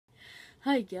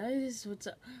Hi guys, what's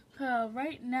up?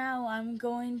 Right now I'm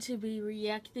going to be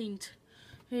reacting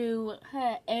to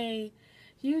a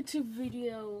YouTube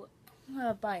video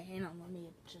hang on, let me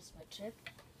adjust my chip.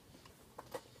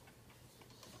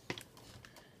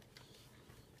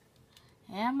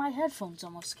 And my headphones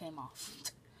almost came off.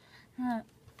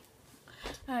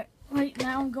 Right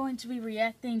now I'm going to be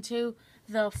reacting to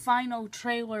the final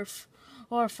trailer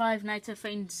for Five Nights at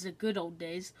Fangs: The Good Old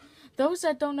Days. Those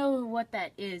that don't know what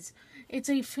that is, it's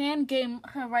a fan game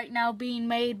right now being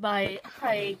made by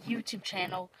a YouTube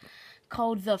channel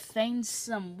called the Fangs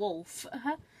Wolf.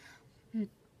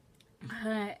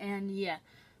 And yeah,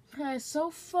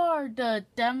 so far the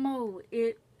demo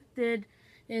it did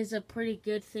is a pretty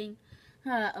good thing,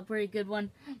 a pretty good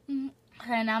one.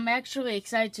 And I'm actually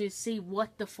excited to see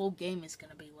what the full game is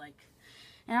going to be like.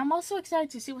 And I'm also excited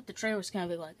to see what the trailer is going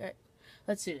to be like. Alright,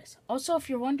 let's do this. Also, if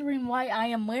you're wondering why I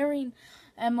am wearing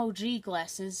MOG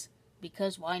glasses,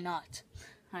 because why not?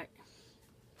 Alright.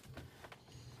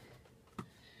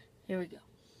 Here we go.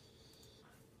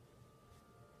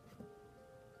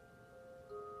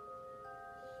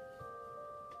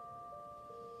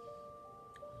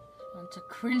 It's a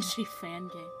cringy fan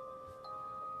game.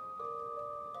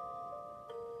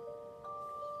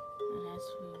 And that's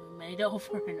what we made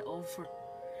over and over.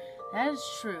 That is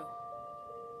true.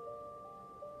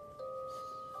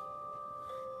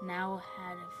 Now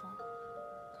had it fun.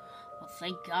 Well,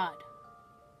 thank God.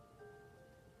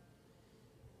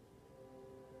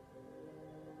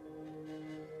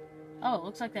 Oh, it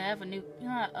looks like they have a new,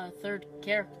 a third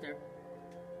character.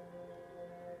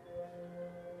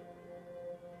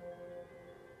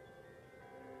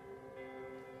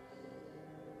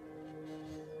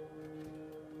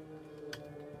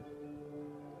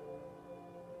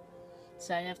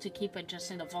 So I have to keep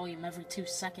adjusting the volume every 2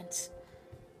 seconds.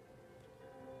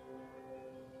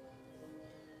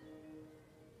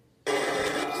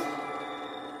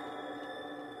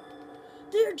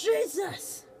 Dear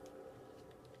Jesus!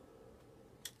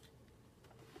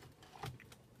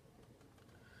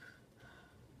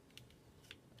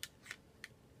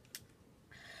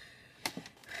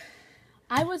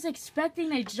 I was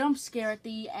expecting a jump scare at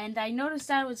the end. I noticed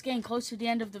that I was getting close to the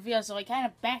end of the video, so I kind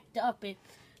of backed up.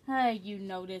 You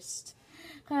noticed.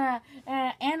 And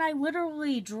I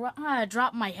literally dropped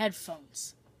my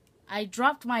headphones. I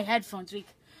dropped my headphones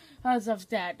because of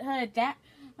that.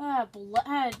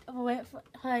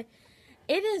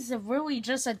 It is really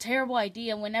just a terrible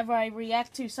idea whenever I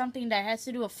react to something that has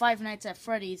to do with Five Nights at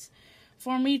Freddy's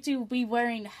for me to be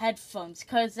wearing headphones,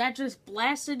 because that just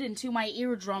blasted into my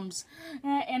eardrums,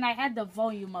 and I had the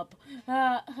volume up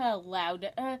loud,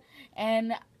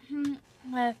 and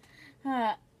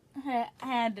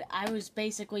I was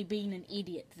basically being an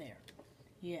idiot there.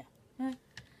 Yeah.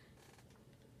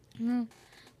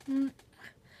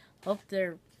 Hope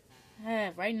they're...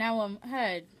 right now I'm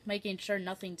making sure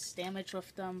nothing's damaged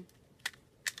with them.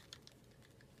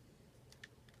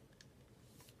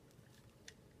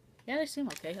 Yeah, they seem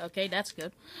okay. Okay, that's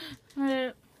good.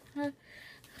 Alright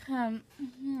then.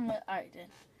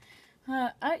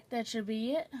 Alright, that should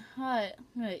be it. Kind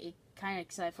of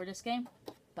excited for this game.